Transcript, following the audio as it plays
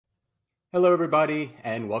Hello, everybody,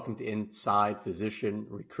 and welcome to Inside Physician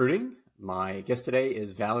Recruiting. My guest today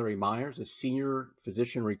is Valerie Myers, a senior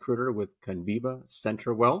physician recruiter with Conviva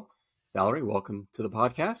Centerwell. Valerie, welcome to the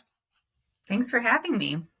podcast. Thanks for having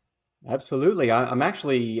me. Absolutely. I'm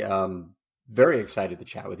actually very excited to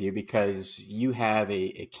chat with you because you have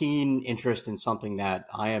a keen interest in something that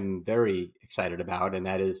I am very excited about, and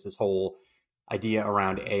that is this whole idea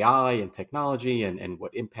around AI and technology and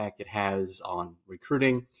what impact it has on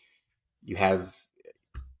recruiting. You have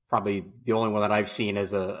probably the only one that I've seen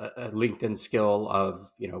as a LinkedIn skill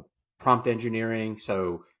of, prompt engineering.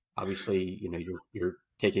 So obviously, you're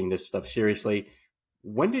taking this stuff seriously.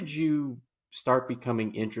 When did you start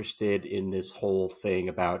becoming interested in this whole thing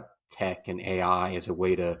about tech and AI as a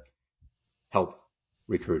way to help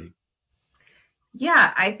recruiting?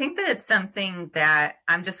 Yeah, I think that it's something that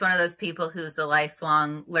I'm just one of those people who's a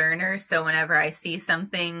lifelong learner. So whenever I see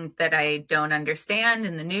something that I don't understand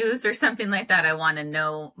in the news or something like that, I want to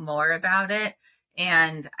know more about it.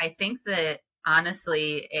 And I think that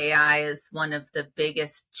honestly, AI is one of the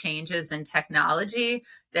biggest changes in technology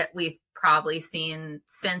that we've probably seen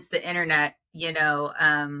since the internet,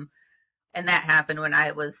 and that happened when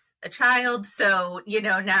I was a child. So,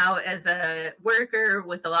 now as a worker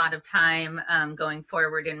with a lot of time going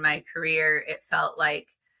forward in my career, it felt like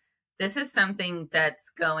this is something that's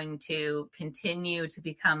going to continue to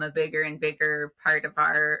become a bigger and bigger part of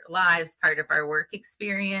our lives, part of our work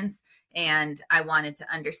experience. And I wanted to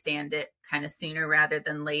understand it kind of sooner rather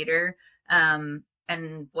than later. And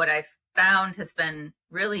what I've found has been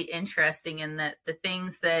really interesting in that the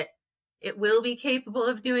things that it will be capable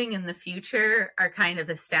of doing in the future are kind of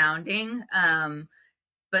astounding.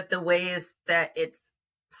 But the ways that it's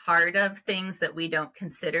part of things that we don't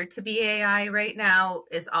consider to be AI right now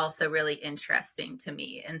is also really interesting to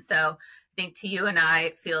me. And so I think to you and I,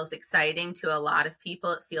 it feels exciting. To a lot of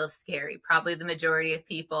people, it feels scary. Probably the majority of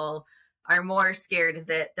people are more scared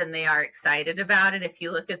of it than they are excited about it if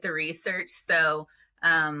you look at the research. So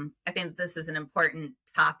I think this is an important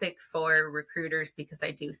topic for recruiters because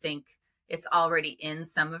I do think it's already in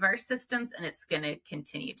some of our systems and it's going to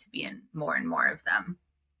continue to be in more and more of them.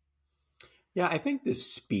 Yeah, I think the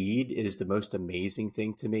speed is the most amazing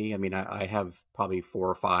thing to me. I mean, I have probably 4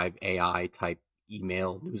 or 5 AI type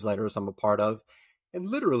email newsletters I'm a part of. And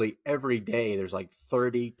literally every day there's like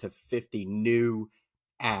 30 to 50 new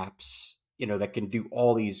apps, that can do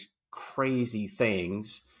all these crazy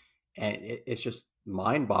things. And it's just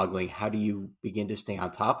mind boggling. How do you begin to stay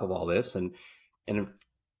on top of all this? And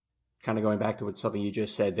kind of going back to what something you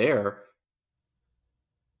just said there,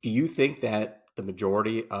 do you think that the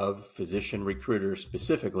majority of physician recruiters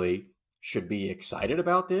specifically should be excited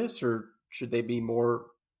about this, or should they be more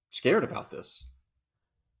scared about this?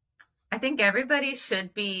 I think everybody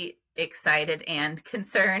should be excited and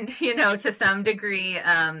concerned, to some degree.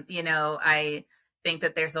 I think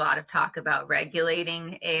that there's a lot of talk about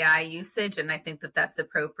regulating AI usage, and I think that that's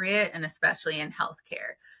appropriate, and especially in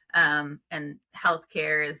healthcare. And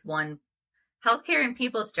healthcare is healthcare and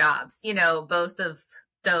people's jobs, both of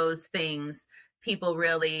those things. People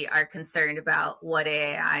really are concerned about what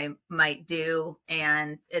AI might do,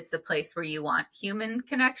 and it's a place where you want human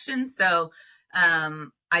connection. So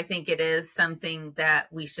I think it is something that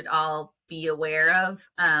we should all be aware of.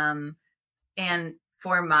 And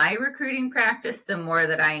for my recruiting practice, the more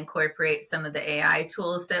that I incorporate some of the AI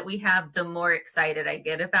tools that we have, the more excited I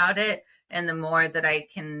get about it. And the more that I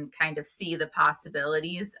can kind of see the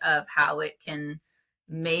possibilities of how it can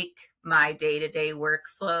make my day to day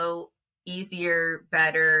workflow easier,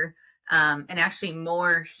 better, and actually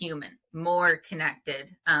more human, more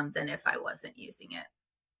connected than if I wasn't using it.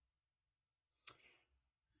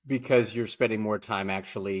 Because you're spending more time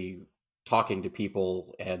actually talking to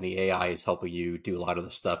people, and the AI is helping you do a lot of the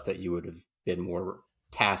stuff that you would have been more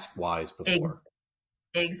task wise before. Ex-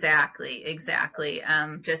 exactly.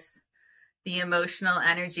 Just the emotional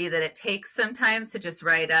energy that it takes sometimes to just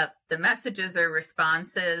write up the messages or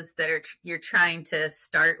responses that you're trying to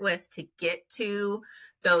start with to get to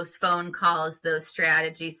those phone calls, those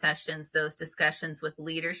strategy sessions, those discussions with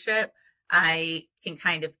leadership. I can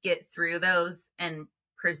kind of get through those and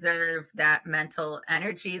preserve that mental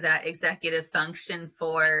energy, that executive function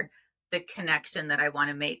for the connection that I want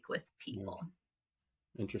to make with Yeah, people.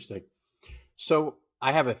 interesting. So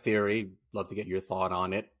I have a theory, love to get your thought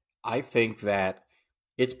on it. I think that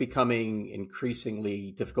it's becoming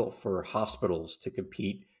increasingly difficult for hospitals to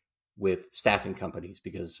compete with staffing companies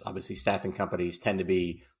because obviously staffing companies tend to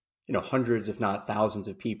be, hundreds, if not thousands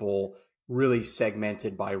of people, really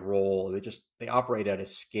segmented by role. They operate at a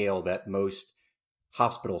scale that most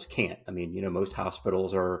hospitals can't. I mean, most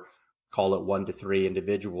hospitals are call it 1 to 3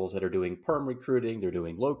 individuals that are doing perm recruiting, they're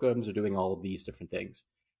doing locums, they're doing all of these different things.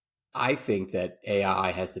 I think that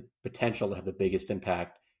AI has the potential to have the biggest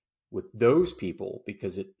impact with those people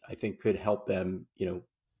because it, I think, could help them,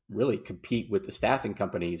 really compete with the staffing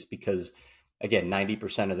companies because, again,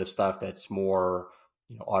 90% of the stuff that's more,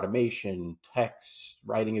 automation, text,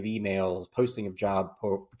 writing of emails, posting of job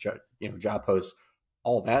posts,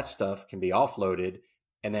 all that stuff can be offloaded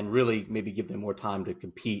and then really maybe give them more time to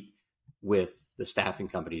compete with the staffing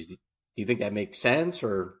companies. Do you think that makes sense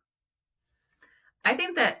or? I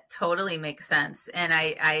think that totally makes sense. And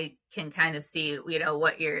I can kind of see,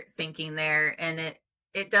 what you're thinking there. And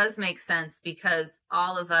it does make sense because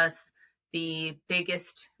all of us, the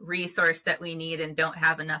biggest resource that we need and don't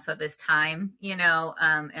have enough of is time,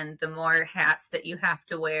 and the more hats that you have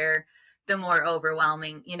to wear, the more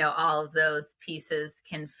overwhelming, all of those pieces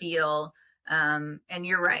can feel. And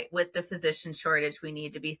you're right, with the physician shortage, we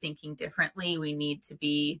need to be thinking differently. We need to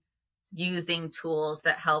be using tools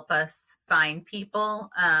that help us find people.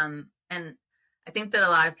 And I think that a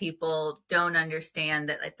lot of people don't understand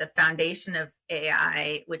that, like, the foundation of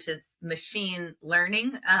AI, which is machine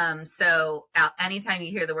learning. So anytime you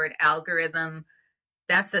hear the word algorithm,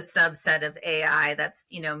 that's a subset of AI. That's,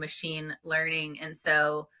 machine learning. And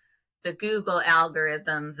so the Google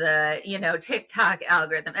algorithm, the, TikTok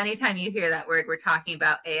algorithm, anytime you hear that word, we're talking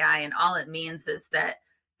about AI. And all it means is that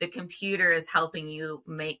the computer is helping you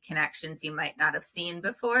make connections you might not have seen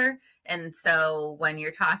before. And so when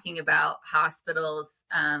you're talking about hospitals,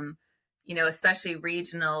 especially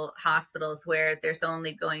regional hospitals where there's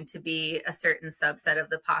only going to be a certain subset of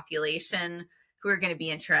the population who are going to be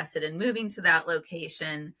interested in moving to that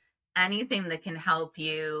location, anything that can help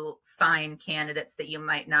you find candidates that you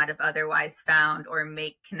might not have otherwise found or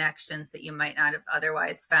make connections that you might not have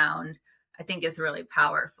otherwise found, I think is really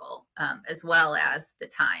powerful, as well as the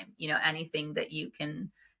time. Anything that you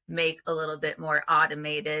can make a little bit more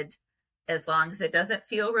automated, as long as it doesn't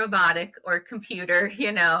feel robotic or computer,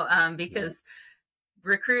 because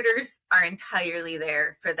recruiters are entirely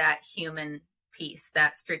there for that human piece,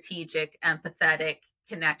 that strategic, empathetic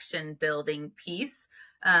connection building piece.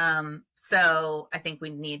 So I think we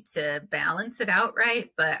need to balance it out, right?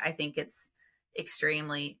 But I think it's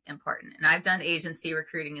extremely important. And I've done agency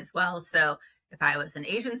recruiting as well. So if I was an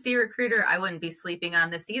agency recruiter, I wouldn't be sleeping on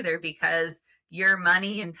this either, because your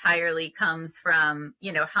money entirely comes from,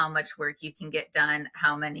 how much work you can get done,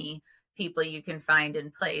 how many people you can find in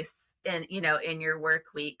place in your work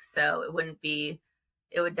week. So it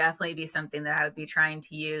would definitely be something that I would be trying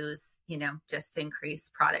to use, just to increase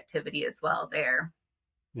productivity as well there.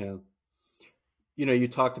 Yeah. You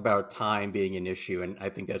talked about time being an issue, and I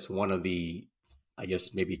think that's one of the, I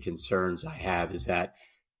guess, maybe concerns I have is that,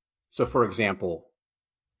 so for example,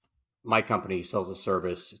 my company sells a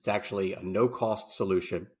service. It's actually a no-cost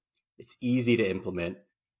solution. It's easy to implement.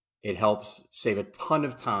 It helps save a ton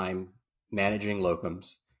of time managing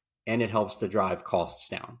locums, and it helps to drive costs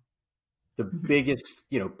down. The Mhm. biggest,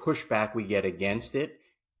 pushback we get against it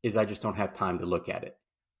is I just don't have time to look at it.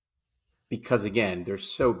 Because again, they're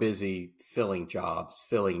so busy filling jobs,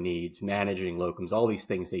 filling needs, managing locums, all these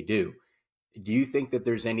things they do. Do you think that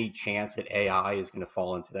there's any chance that AI is going to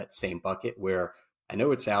fall into that same bucket where I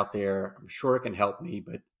know it's out there, I'm sure it can help me,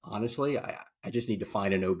 but honestly, I just need to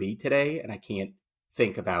find an OB today and I can't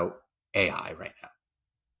think about AI right now?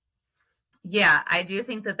 Yeah, I do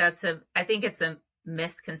think that I think it's a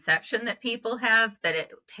misconception that people have, that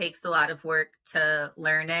it takes a lot of work to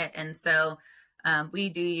learn it. And so we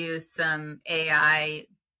do use some AI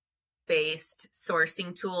based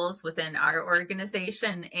sourcing tools within our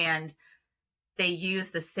organization, and they use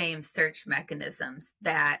the same search mechanisms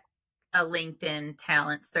that a LinkedIn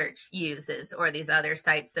talent search uses, or these other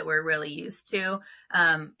sites that we're really used to.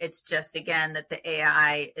 It's just, again, that the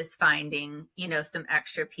AI is finding, some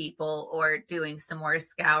extra people or doing some more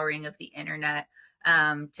scouring of the internet,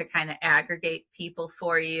 to kind of aggregate people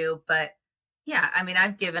for you. But yeah, I mean,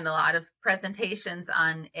 I've given a lot of presentations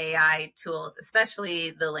on AI tools,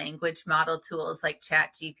 especially the language model tools like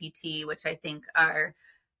ChatGPT, which I think are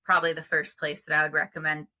probably the first place that I would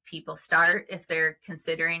recommend people start if they're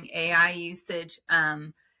considering AI usage.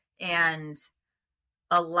 And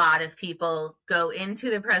a lot of people go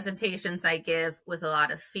into the presentations I give with a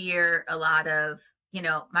lot of fear, a lot of,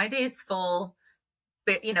 my day's full,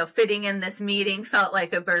 but, fitting in this meeting felt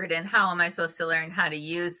like a burden. How am I supposed to learn how to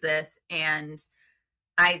use this? And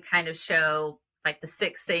I kind of show like the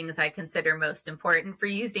 6 things I consider most important for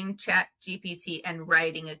using Chat GPT and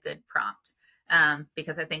writing a good prompt.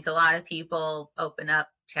 Because I think a lot of people open up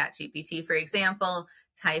Chat GPT, for example,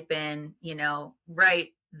 type in, write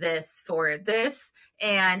this for this,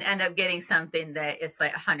 and end up getting something that it's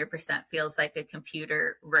like 100% feels like a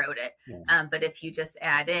computer wrote it. Yeah. But if you just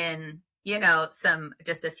add in, some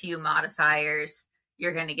just a few modifiers,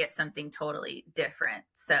 you're going to get something totally different.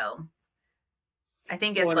 So I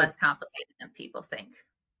think Well, it's and less complicated than people think.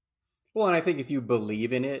 and I think if you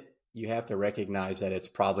believe in it, you have to recognize that it's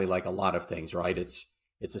probably like a lot of things, right? It's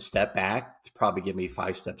a step back to probably give me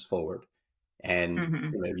 5 steps forward. And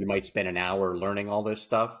Hmm. you might spend an hour learning all this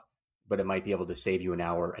stuff, but it might be able to save you an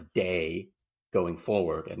hour a day going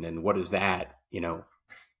forward. And then what does that,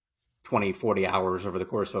 20, 40 hours over the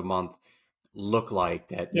course of a month look like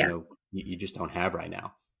that, Yeah. you just don't have right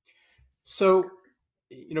now? So,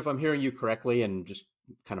 if I'm hearing you correctly and just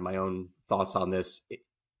kind of my own thoughts on this,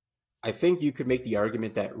 I think you could make the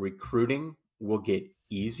argument that recruiting will get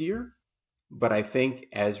easier. But I think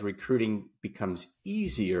as recruiting becomes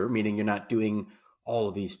easier, meaning you're not doing all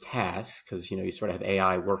of these tasks because you sort of have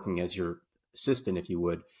AI working as your assistant, if you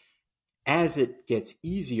would. As it gets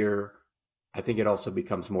easier, I think it also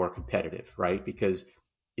becomes more competitive, right? Because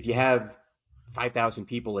if you have 5,000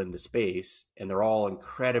 people in the space and they're all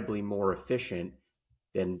incredibly more efficient,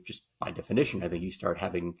 then just by definition, I think you start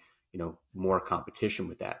having more competition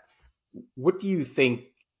with that. What do you think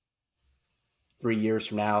 3 years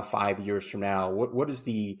from now, 5 years from now? What is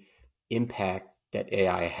the impact that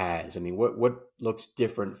AI has? I mean, what looks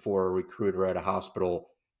different for a recruiter at a hospital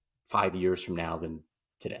 5 years from now than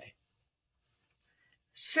today?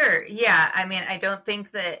 Sure. Yeah. I mean, I don't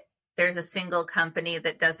think that there's a single company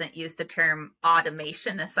that doesn't use the term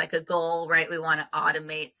automation as like a goal, right? We want to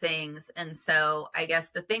automate things. And so I guess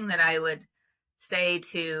the thing that I would say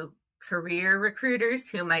to career recruiters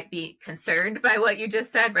who might be concerned by what you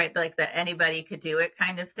just said, right? Like that anybody could do it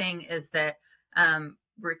kind of thing, is that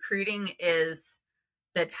recruiting is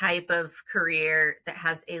the type of career that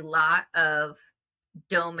has a lot of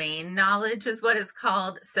domain knowledge, is what it's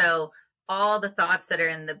called. So all the thoughts that are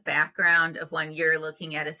in the background of when you're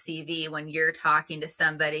looking at a CV, when you're talking to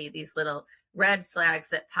somebody, these little red flags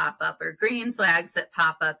that pop up or green flags that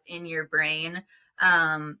pop up in your brain,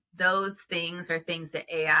 those things are things that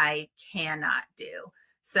AI cannot do.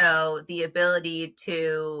 So the ability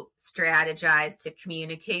to strategize, to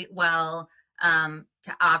communicate well,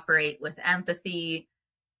 to operate with empathy,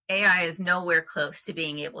 AI is nowhere close to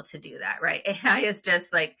being able to do that, right? AI is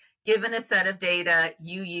just like given a set of data,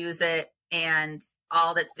 you use it, and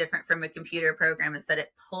all that's different from a computer program is that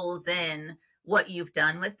it pulls in what you've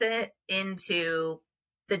done with it into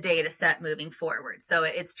the data set moving forward. So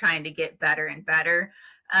it's trying to get better and better.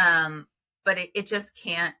 But it just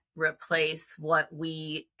can't replace what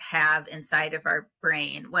we have inside of our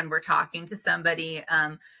brain when we're talking to somebody,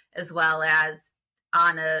 as well as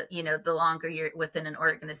on the longer you're within an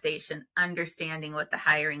organization, understanding what the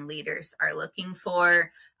hiring leaders are looking for,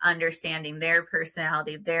 understanding their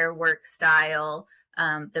personality, their work style,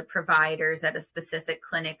 the providers at a specific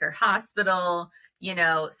clinic or hospital,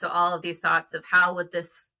 so all of these thoughts of how would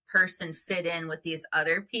this person fit in with these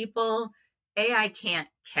other people, AI can't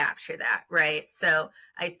capture that, right? So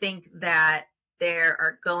I think that there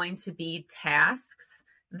are going to be tasks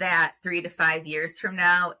that 3 to 5 years from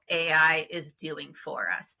now AI is doing for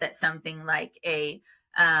us, that something like a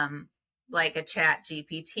chat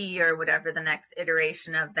GPT or whatever the next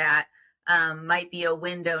iteration of that might be a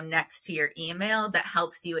window next to your email that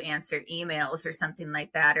helps you answer emails or something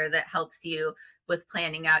like that, or that helps you with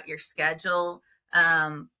planning out your schedule.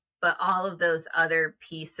 But all of those other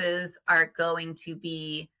pieces are going to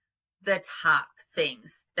be the top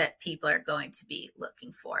things that people are going to be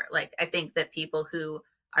looking for. Like, I think that people who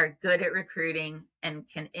are good at recruiting and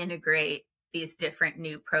can integrate these different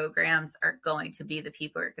new programs are going to be the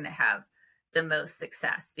people who are going to have the most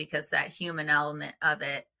success, because that human element of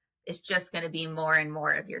it is just going to be more and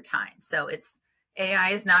more of your time. So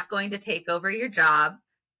AI is not going to take over your job,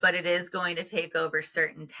 but it is going to take over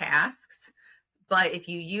certain tasks. But if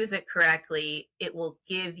you use it correctly, it will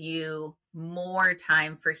give you more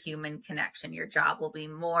time for human connection. Your job will be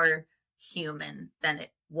more human than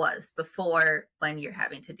it was before, when you're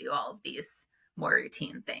having to do all of these more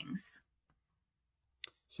routine things.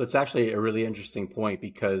 So it's actually a really interesting point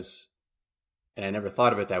because, and I never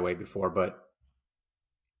thought of it that way before, but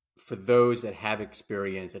for those that have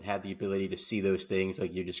experience and have the ability to see those things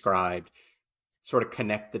like you described, sort of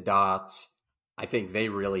connect the dots, I think they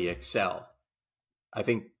really excel. I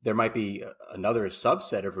think there might be another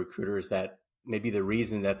subset of recruiters that maybe the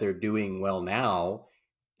reason that they're doing well now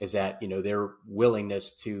is that, their willingness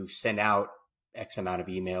to send out X amount of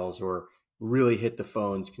emails or really hit the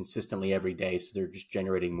phones consistently every day. So they're just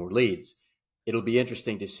generating more leads. It'll be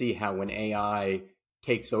interesting to see how when AI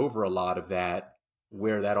takes over a lot of that,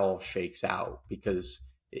 where that all shakes out, because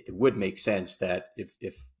it would make sense that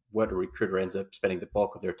if what a recruiter ends up spending the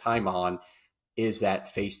bulk of their time on is that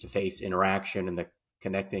face-to-face interaction and the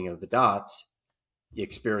connecting of the dots, the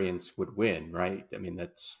experience would win, right? I mean, I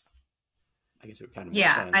guess it would kind of make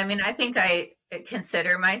Yeah, sense. I mean, I think I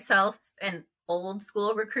consider myself an old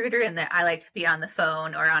school recruiter in that I like to be on the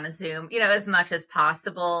phone or on a Zoom, as much as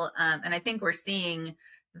possible. And I think we're seeing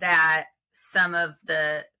that some of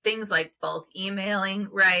the things like bulk emailing,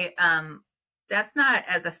 right? That's not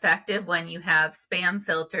as effective when you have spam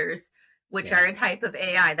filters, which Yeah. are a type of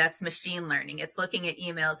AI. That's machine learning. It's looking at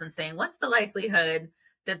emails and saying, what's the likelihood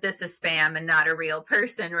that this is spam and not a real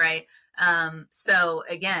person, right? So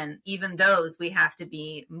again, even those we have to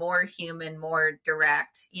be more human, more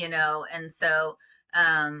direct, and so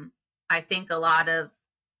I think a lot of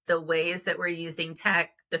the ways that we're using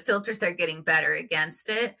tech, the filters are getting better against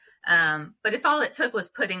it. But if all it took was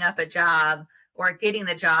putting up a job or getting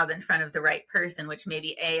the job in front of the right person, which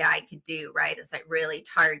maybe AI could do, right, is like really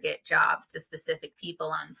target jobs to specific people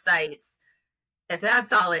on sites. If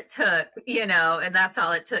that's all it took, and that's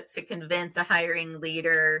all it took to convince a hiring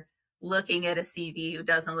leader looking at a CV who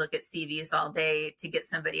doesn't look at CVs all day to get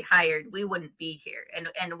somebody hired, we wouldn't be here.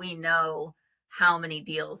 And we know how many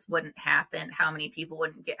deals wouldn't happen, how many people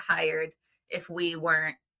wouldn't get hired if we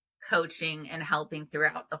weren't coaching and helping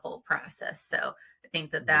throughout the whole process. So I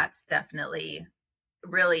think that Right. that's definitely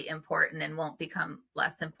really important and won't become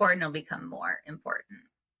less important, it'll become more important.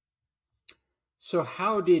 So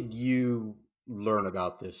how did you learn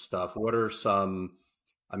about this stuff? What are some,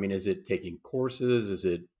 I mean, is it taking courses? Is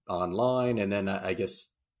it online? And then I guess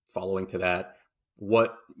following to that,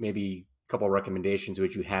 what maybe a couple of recommendations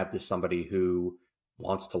would you have to somebody who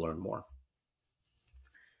wants to learn more?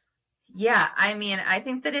 Yeah, I mean, I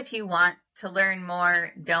think that if you want to learn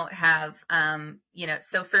more, don't have,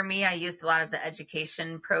 so for me, I used a lot of the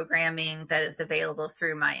education programming that is available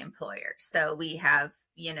through my employer. So we have,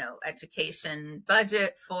 education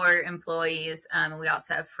budget for employees. We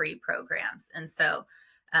also have free programs. And so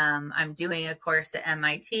I'm doing a course at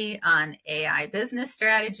MIT on AI business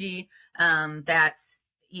strategy. That's,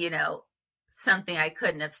 something I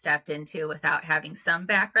couldn't have stepped into without having some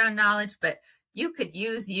background knowledge, but you could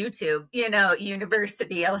use YouTube,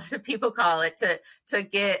 university, a lot of people call it, to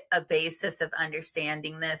get a basis of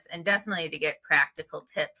understanding this and definitely to get practical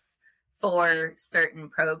tips for certain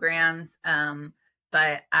programs.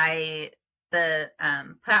 But the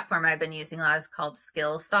platform I've been using a lot is called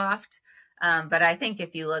Skillsoft. But I think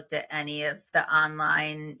if you looked at any of the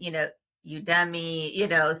online, Udemy,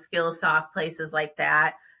 Skillsoft, places like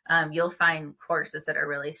that, you'll find courses that are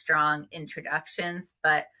really strong introductions.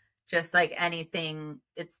 But just like anything,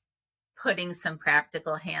 it's putting some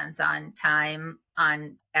practical hands-on time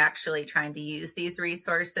on actually trying to use these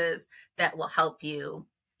resources that will help you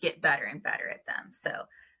get better and better at them. So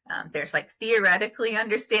there's like theoretically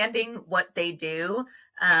understanding what they do.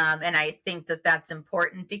 And I think that that's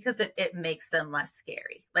important because it makes them less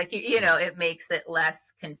scary. Like, it makes it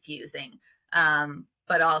less confusing.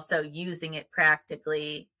 But also using it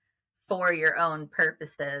practically for your own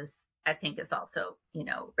purposes, I think is also,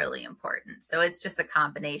 really important. So it's just a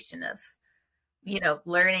combination of,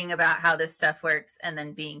 learning about how this stuff works and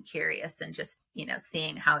then being curious and just,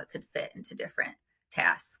 seeing how it could fit into different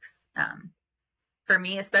tasks. For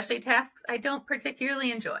me, especially tasks I don't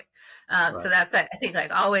particularly enjoy. So Right. that's, I think,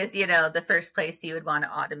 like always, the first place you would want to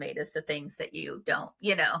automate is the things that you don't,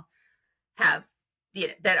 have,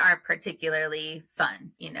 that aren't particularly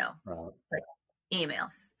fun, Right. like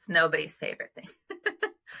emails. It's nobody's favorite thing.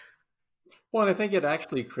 Well, and I think it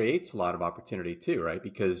actually creates a lot of opportunity too, right?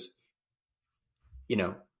 Because, you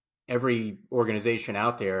know, every organization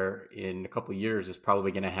out there in a couple of years is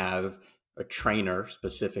probably going to have a trainer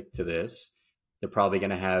specific to this. They're probably going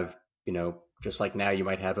to have, just like now you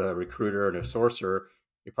might have a recruiter and a sourcer,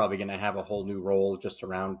 you're probably going to have a whole new role just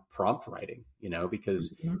around prompt writing,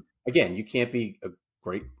 because Mhm. again, you can't be a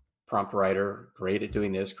great prompt writer, great at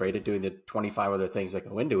doing this, great at doing the 25 other things that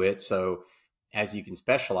go into it. So as you can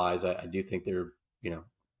specialize, I do think there, you know,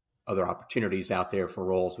 other opportunities out there for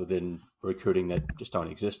roles within recruiting that just don't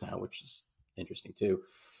exist now, which is interesting too.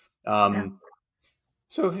 Yeah. Um,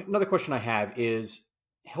 so another question I have is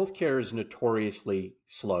healthcare is notoriously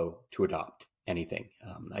slow to adopt anything.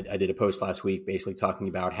 I did a post last week basically talking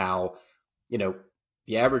about how, you know,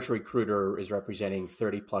 the average recruiter is representing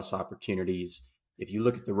 30 plus opportunities. If you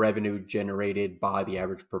look at the revenue generated by the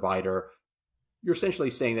average provider, you're essentially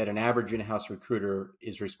saying that an average in-house recruiter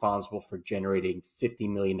is responsible for generating $50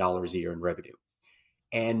 million dollars a year in revenue.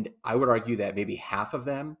 And I would argue that maybe half of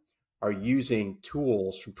them are using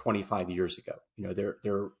tools from 25 years ago.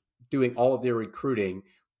 They're doing all of their recruiting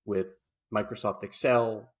with Microsoft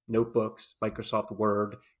Excel, notebooks, Microsoft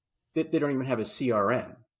Word. They don't even have a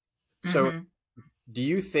CRM. So Mm-hmm. do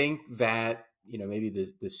you think that, maybe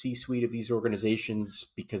the C-suite of these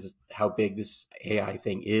organizations, because of how big this AI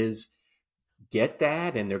thing is, get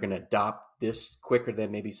that and they're going to adopt this quicker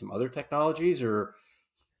than maybe some other technologies? Or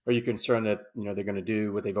are you concerned that, they're going to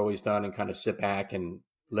do what they've always done and kind of sit back and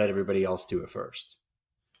let everybody else do it first?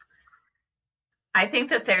 I think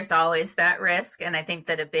that there's always that risk. And I think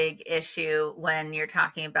that a big issue when you're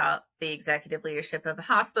talking about the executive leadership of a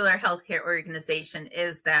hospital or healthcare organization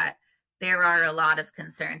is that there are a lot of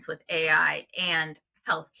concerns with AI and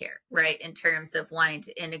healthcare, right? In terms of wanting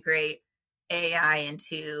to integrate AI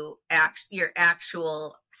into your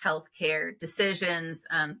actual healthcare decisions,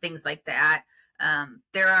 things like that.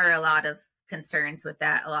 There are a lot of concerns with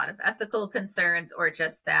that, a lot of ethical concerns, or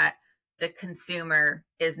just that the consumer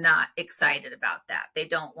is not excited about that. They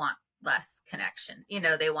don't want less connection.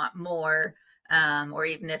 They want more. Or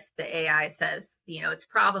even if the AI says, it's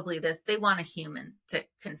probably this, they want a human to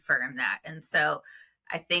confirm that. And so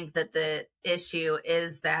I think that the issue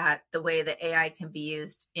is that the way that AI can be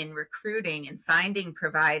used in recruiting and finding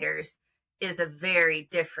providers is a very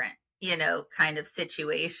different, kind of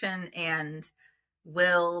situation. And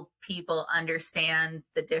will people understand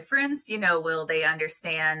the difference? Will they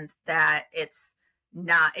understand that it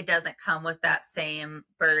doesn't come with that same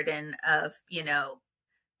burden of,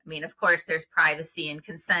 I mean, of course, there's privacy and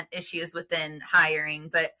consent issues within hiring,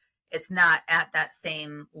 but it's not at that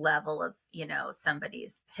same level of,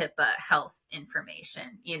 somebody's HIPAA health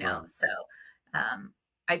information, Right. So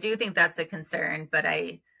I do think that's a concern, but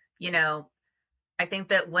you know, I think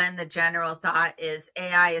that when the general thought is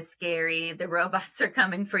AI is scary, the robots are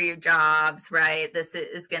coming for your jobs, right? This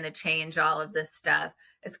is going to change all of this stuff.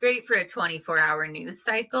 It's great for a 24-hour news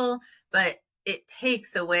cycle, but it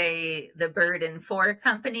takes away the burden for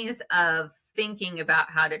companies of thinking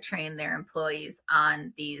about how to train their employees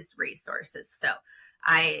on these resources. So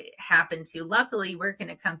I happen to luckily work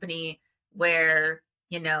in a company where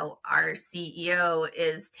our CEO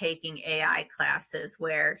is taking AI classes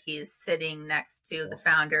where he's sitting next to the Awesome.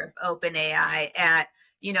 founder of OpenAI at,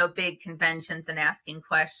 big conventions and asking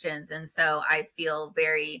questions. And so I feel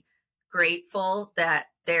very grateful that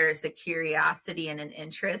there's a curiosity and an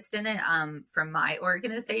interest in it from my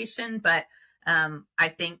organization. But I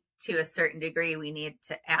think to a certain degree, we need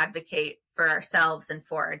to advocate for ourselves and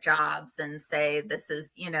for our jobs and say, this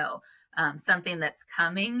is, something that's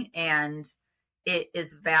coming, and it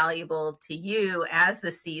is valuable to you as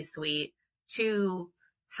the C-suite to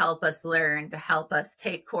help us learn, to help us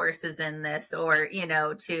take courses in this, or,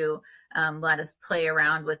 to let us play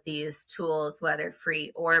around with these tools, whether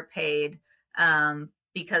free or paid,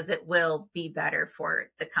 because it will be better for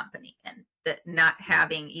the company. And that not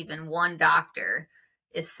having even one doctor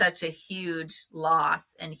is such a huge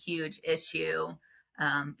loss and huge issue.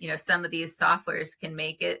 Some of these softwares can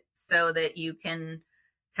make it so that you can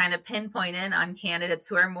kind of pinpoint in on candidates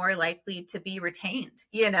who are more likely to be retained,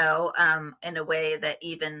 in a way that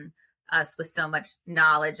even us with so much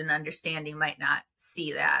knowledge and understanding might not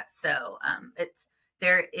see that. So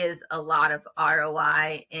there is a lot of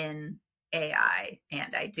ROI in AI,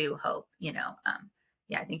 and I do hope,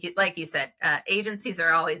 yeah, I think like you said, agencies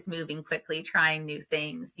are always moving quickly, trying new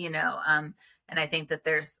things, and I think that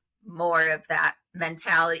there's more of that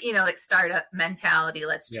mentality, like startup mentality.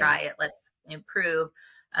 Let's Yeah. try it. Let's improve.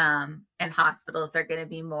 And hospitals are going to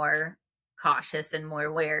be more cautious and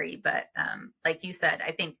more wary. But like you said,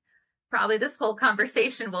 I think probably this whole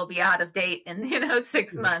conversation will be out of date in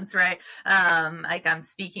 6 months, right? Like I'm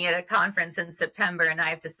speaking at a conference in September and I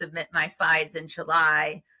have to submit my slides in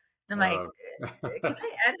July. And I'm like, Uh, can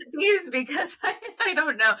I edit these? Because I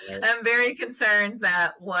don't know. right. I'm very concerned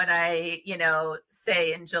that what I,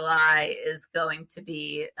 say in July is going to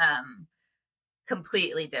be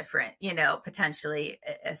completely different, potentially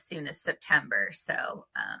as soon as September. So,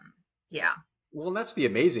 yeah. Well, that's the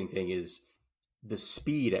amazing thing is the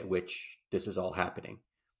speed at which this is all happening.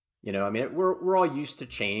 I mean, we're all used to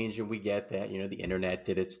change, and we get that. The internet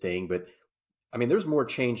did its thing, but I mean, there's more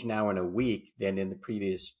change now in a week than in the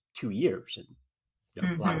previous 2 years, and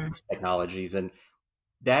a lot of Mm-hmm. these technologies, and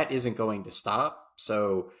that isn't going to stop.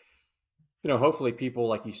 So, hopefully, people,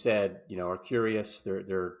 like you said, are curious.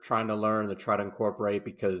 They're trying to learn. They try to incorporate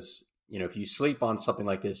because if you sleep on something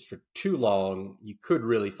like this for too long, you could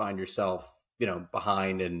really find yourself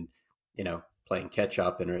behind and playing catch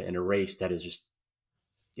up in a race that is just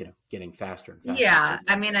getting faster and faster Yeah. every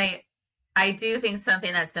I day. mean, I do think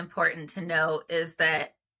something that's important to note is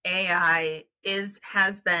that AI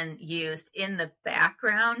has been used in the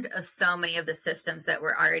background of so many of the systems that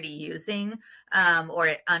we're already using, or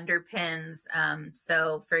it underpins.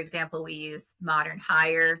 So, for example, we use Modern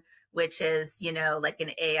Hire, which is, like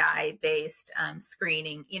an AI based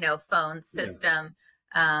screening, phone Yeah. system.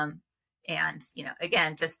 Um, and,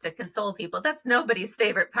 again, just to console people, that's nobody's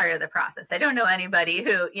favorite part of the process. I don't know anybody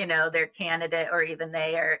who, their candidate or even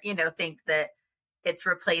they are, think that it's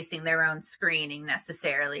replacing their own screening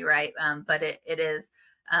necessarily, right? But it is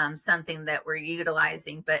something that we're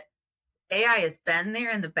utilizing. But AI has been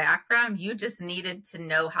there in the background. You just needed to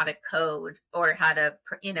know how to code or how to,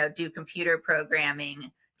 do computer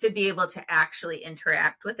programming to be able to actually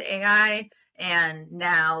interact with AI. And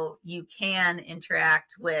now you can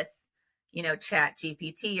interact with, Chat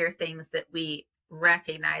GPT or things that we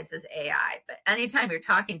recognize as AI. But anytime you're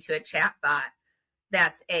talking to a chat bot,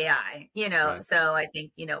 that's AI, Right. So I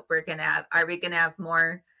think, are we going to have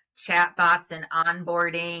more chat bots and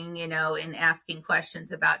onboarding, and asking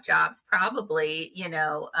questions about jobs? Probably,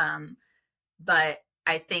 but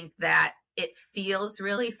I think that it feels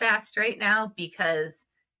really fast right now because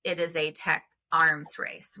it is a tech arms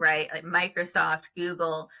race, right? Like Microsoft,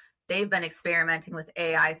 Google, they've been experimenting with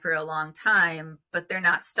AI for a long time, but they're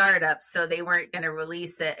not startups, so they weren't going to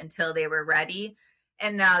release it until they were ready.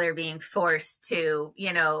 And now they're being forced to,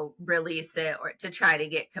 release it or to try to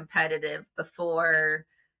get competitive before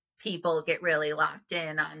people get really locked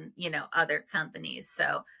in on, other companies.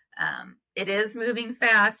 So it is moving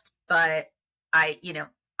fast, but I,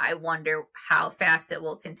 I wonder how fast it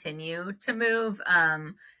will continue to move,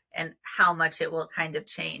 and how much it will kind of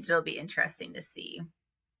change. It'll be interesting to see.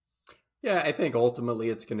 Yeah, I think ultimately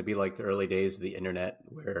it's going to be like the early days of the internet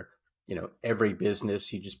where, every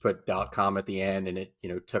business you just put .com at the end and it,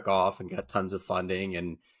 took off and got tons of funding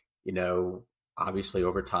and, you know, obviously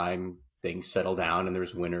over time things settle down and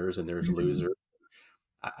there's winners and there's Mhm. losers.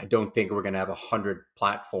 I don't think we're going to have 100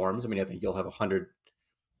 platforms. I mean, I think you'll have 100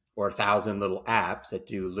 or 1,000 little apps that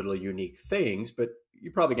do little unique things, but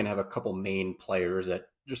you're probably going to have a couple main players that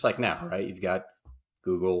just like now, right? You've got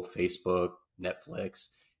Google, Facebook, Netflix.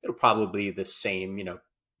 It'll probably be the same,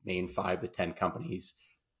 main 5 to 10 companies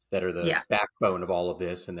that are the Yeah. backbone of all of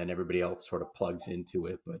this, and then everybody else sort of plugs into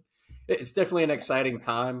it. But it's definitely an exciting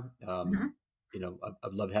time. Mhm.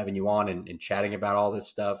 I've loved having you on and chatting about all this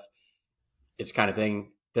stuff. It's kind of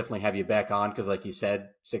thing definitely have you back on because, like you said,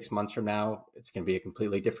 6 months from now, it's going to be a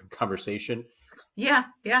completely different conversation. Yeah.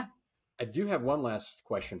 Yeah. I do have one last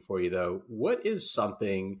question for you, though. What is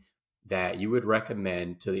something that you would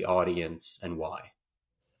recommend to the audience and why?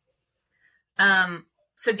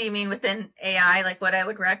 So do you mean within AI, like what I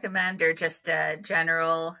would recommend, or just a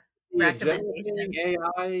general Yeah, general thing, recommendation?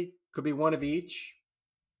 AI could be one of each.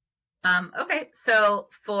 Okay, so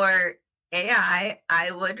for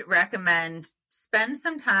I would recommend spend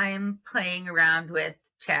some time playing around with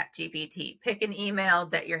Chat GPT. Pick an email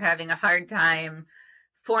that you're having a hard time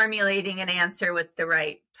formulating an answer with the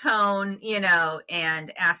right tone,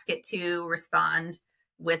 and ask it to respond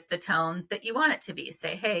with the tone that you want it to be.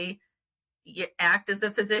 Say, hey, you act as a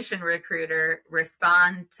physician recruiter,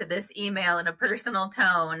 respond to this email in a personal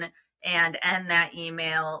tone, and end that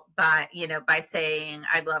email by saying,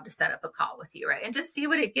 I'd love to set up a call with you, right? And just see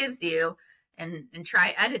what it gives you, and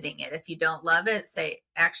try editing it. If you don't love it, say,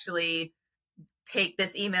 actually take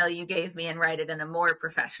this email you gave me and write it in a more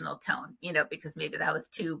professional tone, because maybe that was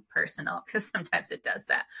too personal, because sometimes it does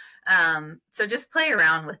that. So just play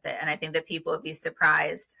around with it. And I think that people would be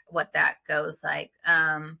surprised what that goes like.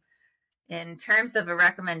 In terms of a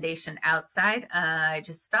recommendation outside, I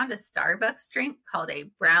just found a Starbucks drink called a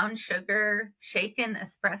brown sugar shaken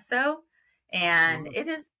espresso, and Mm, it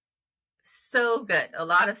is so good. A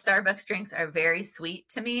lot of Starbucks drinks are very sweet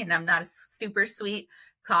to me, and I'm not a super sweet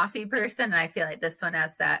coffee person. And I feel like this one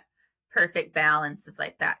has that perfect balance of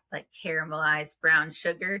like that, like caramelized brown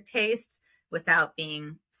sugar taste without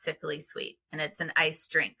being sickly sweet. And it's an iced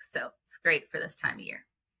drink, so it's great for this time of year.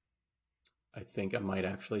 I think I might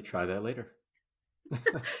actually try that later.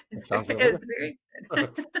 That sounds really It's very good.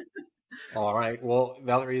 good. All right. Well,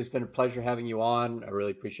 Valerie, it's been a pleasure having you on. I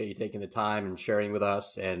really appreciate you taking the time and sharing with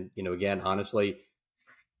us. And, again, honestly,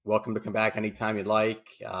 welcome to come back anytime you'd like.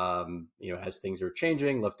 As things are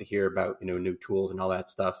changing, love to hear about, new tools and all that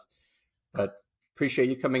stuff. But appreciate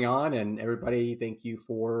you coming on. And everybody, thank you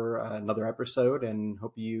for another episode and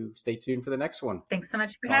hope you stay tuned for the next one. Thanks so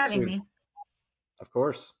much for Talk having soon. me. Of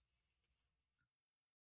course.